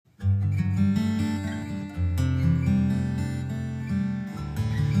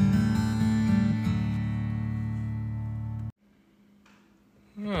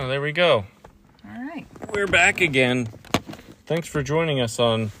there we go. All right. We're back again. Thanks for joining us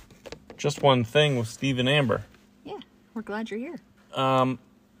on Just One Thing with Steve and Amber. Yeah, we're glad you're here.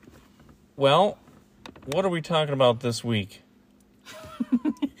 Well, what are we talking about this week?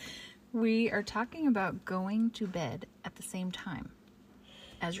 We are talking about going to bed at the same time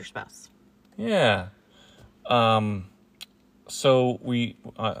as your spouse. Yeah. So we,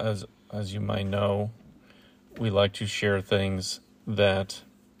 as you might know, we like to share things that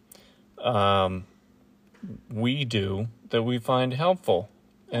we do that we find helpful.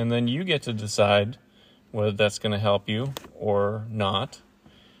 And then you get to decide whether that's going to help you or not.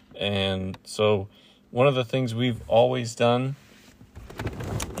 And so one of the things we've always done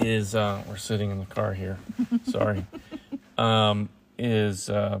is, we're sitting in the car here, sorry, is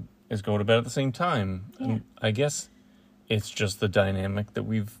go to bed at the same time. Yeah. And I guess it's just the dynamic that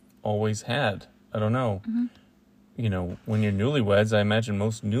we've always had. I don't know. Mm-hmm. You know, when you're newlyweds, I imagine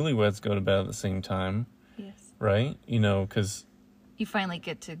most newlyweds go to bed at the same time. Yes. Right? You know, because... You finally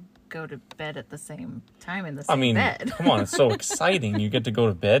get to go to bed at the same time in the same bed. Come on, it's so exciting. You get to go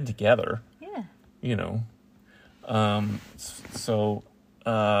to bed together. Yeah. You know. So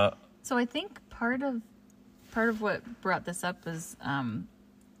I think part of what brought this up is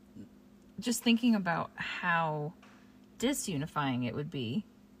just thinking about how disunifying it would be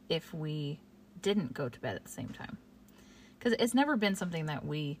if we didn't go to bed at the same time. Because it's never been something that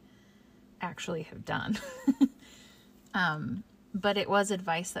we actually have done. But it was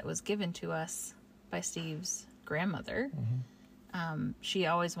advice that was given to us by Steve's grandmother. Mm-hmm. She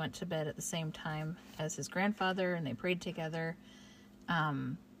always went to bed at the same time as his grandfather, and they prayed together.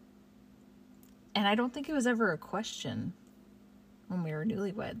 And I don't think it was ever a question when we were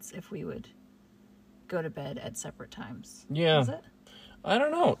newlyweds if we would go to bed at separate times. Yeah. Was it? I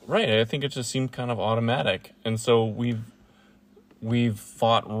don't know. Right. I think it just seemed kind of automatic. And so we've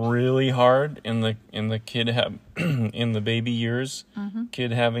fought really hard in the kid in the baby years, mm-hmm.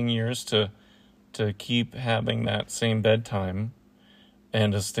 kid having years to keep having that same bedtime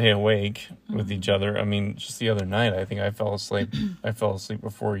and to stay awake mm-hmm. with each other. I mean, just the other night, I think I fell asleep. I fell asleep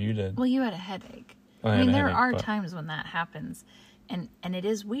before you did. Well, you had a headache. There are times when that happens, and it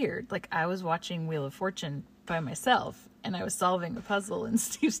is weird. Like, I was watching Wheel of Fortune by myself, and I was solving a puzzle, and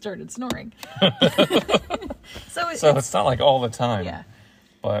Steve started snoring. So it's not like all the time. Yeah.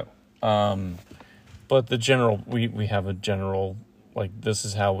 But the general, we have a general, like, this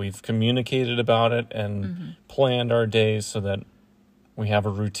is how we've communicated about it and mm-hmm. planned our days so that we have a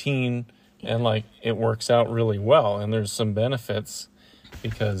routine and, like, it works out really well. And there's some benefits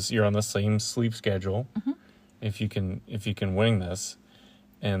because you're on the same sleep schedule mm-hmm. if you can wing this.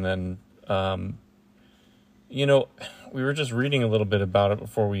 And then, we were just reading a little bit about it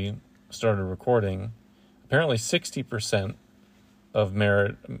before we started recording. Apparently 60% of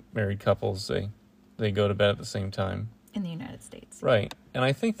married couples, they go to bed at the same time. In the United States. Right. And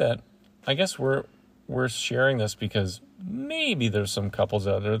I think that, I guess we're sharing this because maybe there's some couples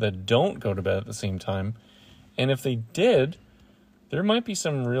out there that don't go to bed at the same time. And if they did, there might be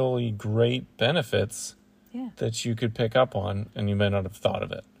some really great benefits that you could pick up on and you may not have thought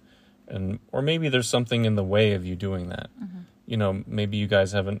of it. Or maybe there's something in the way of you doing that. Mm-hmm. You know, maybe you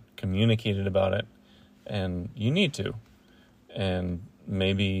guys haven't communicated about it and you need to. And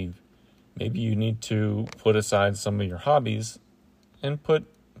maybe you need to put aside some of your hobbies and put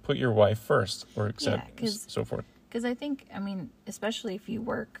your wife first or so forth. Because I think, especially if you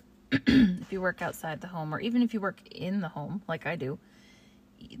work, if you work outside the home or even if you work in the home, like I do,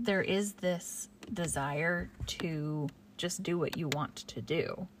 there is this desire to just do what you want to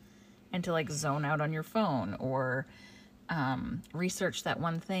do and to, like, zone out on your phone or research that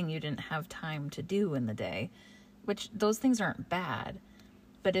one thing you didn't have time to do in the day, which those things aren't bad.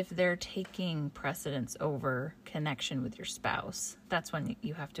 But if they're taking precedence over connection with your spouse, that's when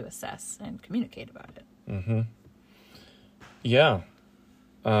you have to assess and communicate about it. Mm-hmm. Yeah.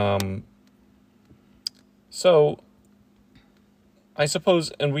 So I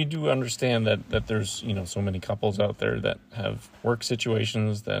suppose, and we do understand that there's, so many couples out there that have work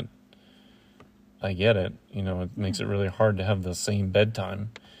situations that I get it. It makes it really hard to have the same bedtime.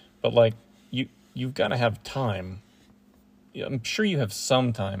 But, like, you've got to have time. I'm sure you have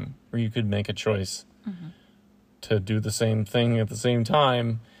some time where you could make a choice mm-hmm. to do the same thing at the same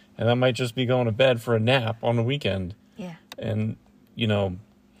time, and that might just be going to bed for a nap on the weekend. Yeah. And,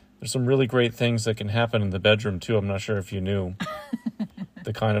 there's some really great things that can happen in the bedroom, too. I'm not sure if you knew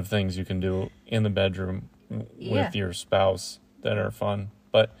the kind of things you can do in the bedroom with your spouse that are fun.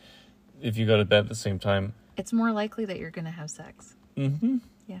 But if you go to bed at the same time... It's more likely that you're going to have sex. Mm-hmm.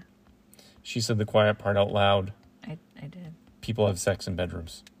 Yeah. She said the quiet part out loud. I did. People have sex in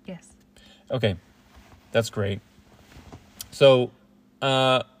bedrooms. Yeah. Okay, that's great. So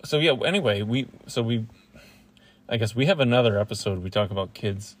yeah. Anyway, I guess we have another episode. We talk about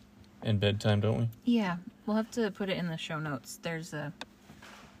kids and bedtime, don't we? Yeah, we'll have to put it in the show notes. There's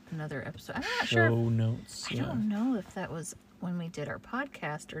another episode. I'm not Show sure. notes. I don't know if that was when we did our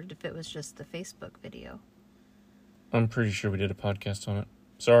podcast or if it was just the Facebook video. I'm pretty sure we did a podcast on it.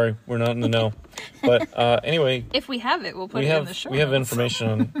 Sorry, we're not in the know. But anyway, If we have it, we'll put it in the show we have notes. information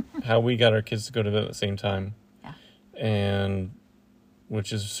on how we got our kids to go to bed at the same time. Yeah. And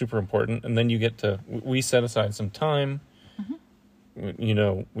which is super important. And then you get to, we set aside some time.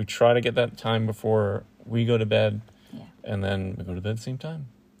 Mm-hmm. We try to get that time before we go to bed. Yeah. And then we go to bed at the same time.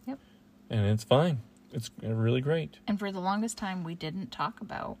 Yep. And it's fine. It's really great. And for the longest time, we didn't talk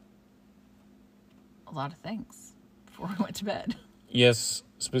about a lot of things before we went to bed. Yes,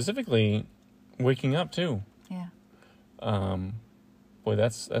 specifically waking up too. Yeah. Boy,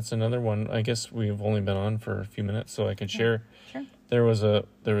 that's another one. I guess we've only been on for a few minutes, so I could share. Sure. There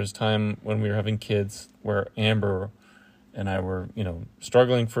was time when we were having kids where Amber and I were,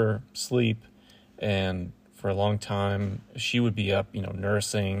 struggling for sleep, and for a long time she would be up,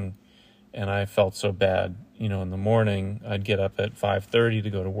 nursing, and I felt so bad. In the morning I'd get up at 5:30 to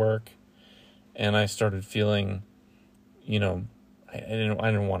go to work, and I started feeling, I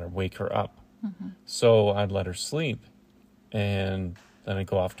didn't want to wake her up. Mm-hmm. So I'd let her sleep, and then I'd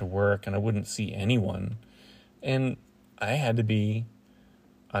go off to work, and I wouldn't see anyone. And I had to be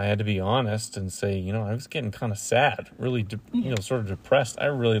honest and say, I was getting kind of sad, really, sort of depressed. I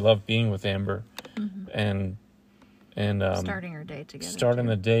really loved being with Amber, mm-hmm. and starting our day together. Starting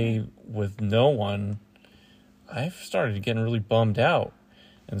the day with no one, I started getting really bummed out,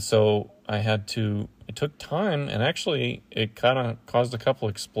 and so it took time, and actually it kind of caused a couple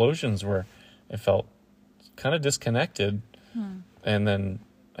explosions where I felt kind of disconnected. And then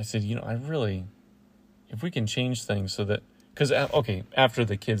I said, if we can change things so that, because, after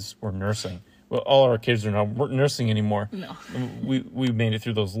the kids were nursing, well, all our kids are not nursing anymore. No. We made it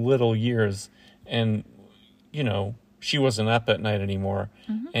through those little years, and, she wasn't up at night anymore.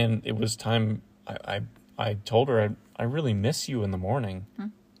 Mm-hmm. And it was time, I told her, I really miss you in the morning. Mm-hmm.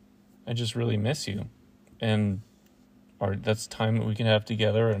 I just really miss you. And that's time that we can have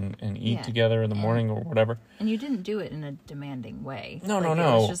together and eat together in the morning or whatever. And you didn't do it in a demanding way. No. It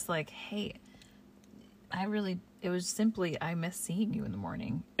was just like, hey, it was simply, I miss seeing you in the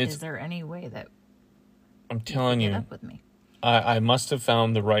morning. Is there any way that I'm telling you, get up with me? I must have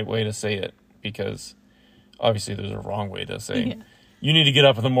found the right way to say it, because obviously there's a wrong way to say, you need to get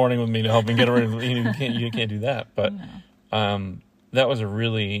up in the morning with me to help me get ready. You can't do that. But that was a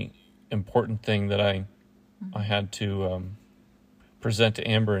really important thing that I had to present to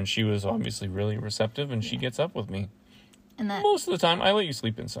Amber, and she was obviously really receptive, and she gets up with me. And that, most of the time, I let you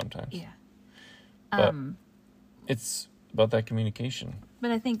sleep in sometimes. Yeah. But it's about that communication. But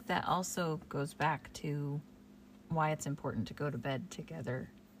I think that also goes back to why it's important to go to bed together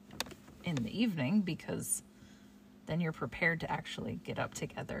in the evening, because then you're prepared to actually get up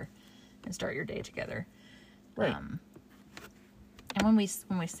together and start your day together. Right. And when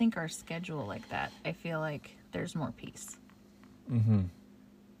we sync our schedule like that, I feel like there's more peace. Mm-hmm.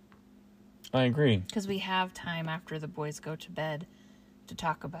 I agree. Because we have time after the boys go to bed to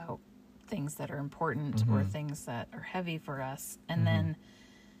talk about things that are important or things that are heavy for us. And then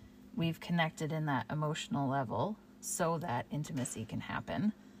we've connected in that emotional level so that intimacy can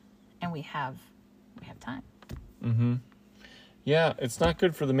happen. And we have time. Mm-hmm. Yeah, it's not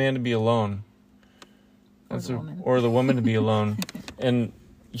good for the man to be alone. Or the woman to be alone. And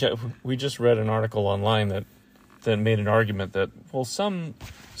yeah, we just read an article online that made an argument that, well, some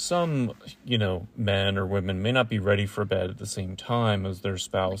men or women may not be ready for bed at the same time as their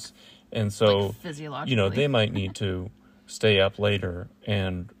spouse, and so physiologically, they might need to stay up later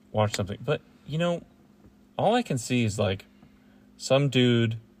and watch something. But all I can see is like some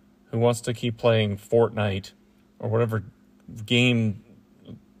dude who wants to keep playing Fortnite or whatever game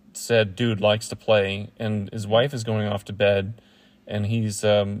said dude likes to play, and his wife is going off to bed, and he's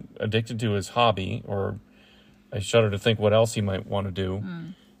addicted to his hobby, or I shudder to think what else he might want to do.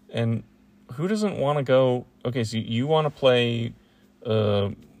 And who doesn't want to go, okay, so you want to play,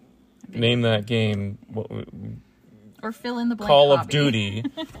 name that game, or fill in the blank Call hobby. of Duty,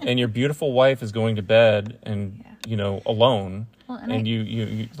 and your beautiful wife is going to bed and, alone. Well, and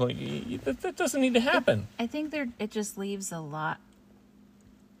you that doesn't need to happen. I think it just leaves a lot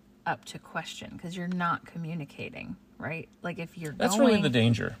up to question, because you're not communicating, right? Like that's really the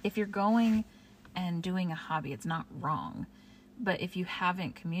danger. If you're going and doing a hobby, it's not wrong, but if you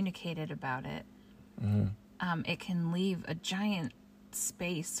haven't communicated about it, it can leave a giant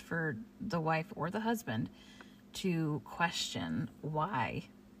space for the wife or the husband to question why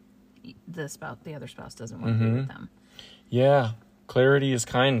the other spouse doesn't want to be with them. Yeah. Clarity is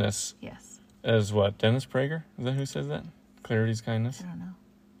kindness. Yes. As what? Dennis Prager? Is that who says that? Clarity is kindness? I don't know.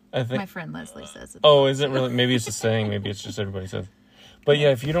 I think. My friend Leslie says it. Oh, is it really? Maybe it's a saying. Maybe it's just everybody says. But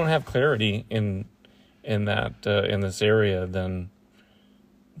yeah, if you don't have clarity in that in this area, then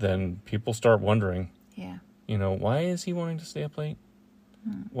people start wondering. Yeah. Why is he wanting to stay up late?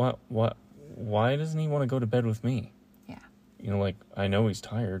 Why doesn't he want to go to bed with me? Yeah. Like, I know he's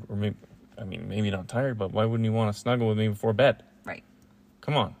tired, or maybe not tired, but why wouldn't he want to snuggle with me before bed? Right.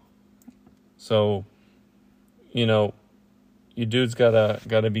 Come on. So, you dudes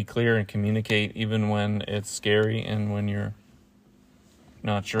gotta be clear and communicate even when it's scary and when you're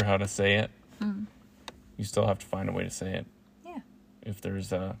not sure how to say it. Mm. You still have to find a way to say it. Yeah. If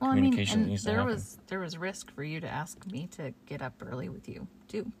there's communication that needs to happen. There was risk for you to ask me to get up early with you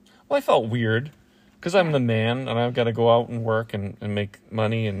too. Well, I felt weird because I'm the man and I've got to go out and work and make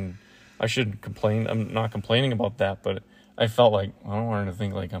money, and I shouldn't complain. I'm not complaining about that, but I felt like I don't want her to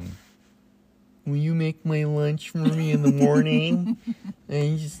think like I'm. Will you make my lunch for me in the morning?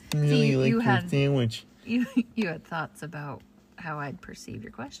 I just really like your sandwich. You had thoughts about how I'd perceive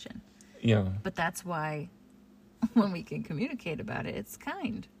your question. Yeah. But that's why when we can communicate about it, it's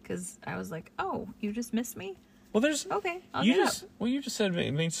kind. Because I was like, oh, you just missed me? Well, there's... Okay, I'll get up. What you just said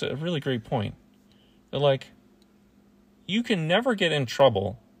makes a really great point. That, like, you can never get in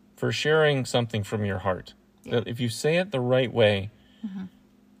trouble for sharing something from your heart. Yeah. That if you say it the right way,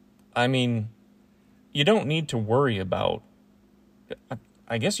 I mean... You don't need to worry about...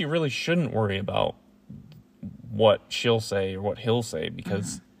 I guess you really shouldn't worry about what she'll say or what he'll say,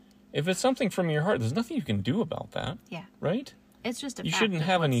 because if it's something from your heart, there's nothing you can do about that. Yeah. Right? It's just a You fact shouldn't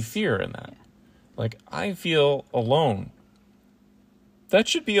have any fear in that. Yeah. Like, I feel alone. That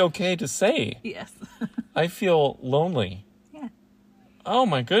should be okay to say. Yes. I feel lonely. Yeah. Oh,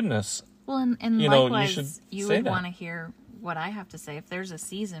 my goodness. Well, and likewise, you would want to hear what I have to say. If there's a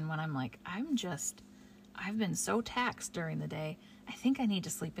season when I'm like, I've been so taxed during the day, I think I need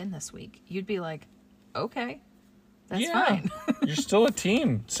to sleep in this week. You'd be like, okay, that's fine. You're still a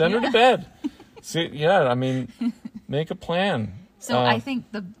team. Send her to bed. Make a plan. So I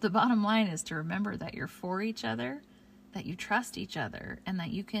think the bottom line is to remember that you're for each other, that you trust each other, and that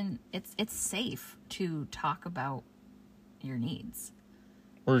you can, it's safe to talk about your needs.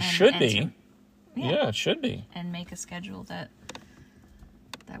 Or it should be. Yeah, it should be. And make a schedule that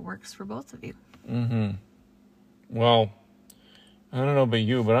works for both of you. Mm-hmm. Well, I don't know about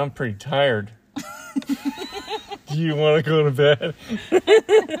you, but I'm pretty tired. Do you want to go to bed?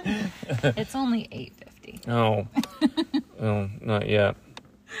 It's only 8:50. Oh, not yet.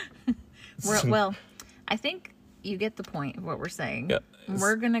 Well, I think you get the point of what we're saying. Yeah,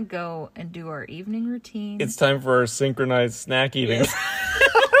 we're going to go and do our evening routine. It's time for our synchronized snack eating.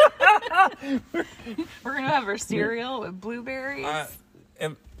 We're going to have our cereal with blueberries.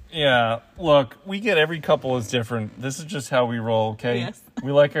 Yeah, look, we get every couple is different. This is just how we roll, okay? Yes.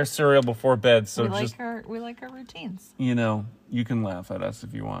 We like our cereal before bed, so we like our routines. You can laugh at us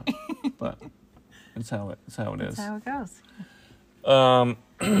if you want, but it's how it is. That's how it goes.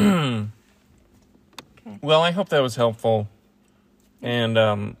 Okay. Well, I hope that was helpful.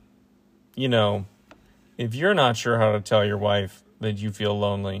 And if you're not sure how to tell your wife that you feel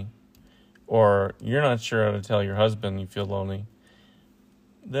lonely, or you're not sure how to tell your husband you feel lonely,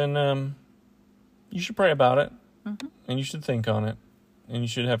 then you should pray about it, and you should think on it, and you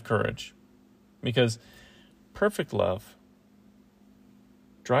should have courage, because perfect love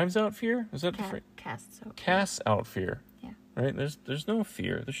drives out fear. Is that casts out fear? Yeah. Right. There's no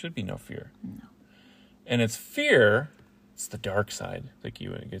fear. There should be no fear. No. And it's fear. It's the dark side. Like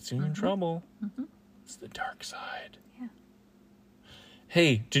it gets you in trouble. Mm-hmm. It's the dark side. Yeah.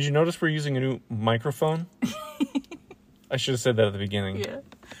 Hey, did you notice we're using a new microphone? I should have said that at the beginning. Yeah.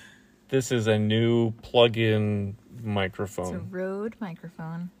 This is a new plug-in microphone. It's a Rode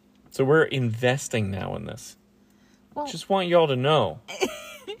microphone. So we're investing now in this. Well, just want y'all to know.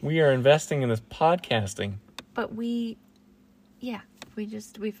 We are investing in this podcasting. But we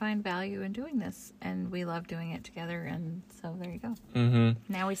find value in doing this, and we love doing it together, and so there you go.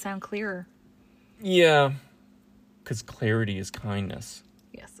 Mm-hmm. Now we sound clearer. Yeah, because clarity is kindness.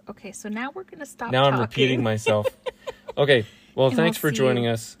 Yes. Okay, so now we're going to stop Now talking. I'm repeating myself. Okay, well, thanks for joining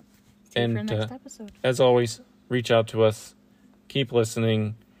us. See you for next episode. As always, reach out to us. Keep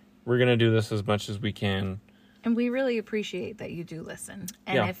listening. We're going to do this as much as we can. And we really appreciate that you do listen.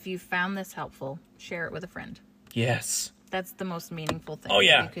 And if you found this helpful, share it with a friend. Yes. That's the most meaningful thing. Oh,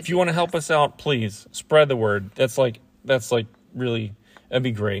 yeah. If you want to help us out, please spread the word. That's like really That'd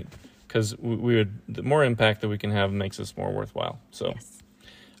be great, because we would, the more impact that we can have makes us more worthwhile. So, Yes.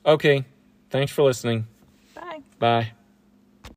 okay, thanks for listening. Bye. Bye.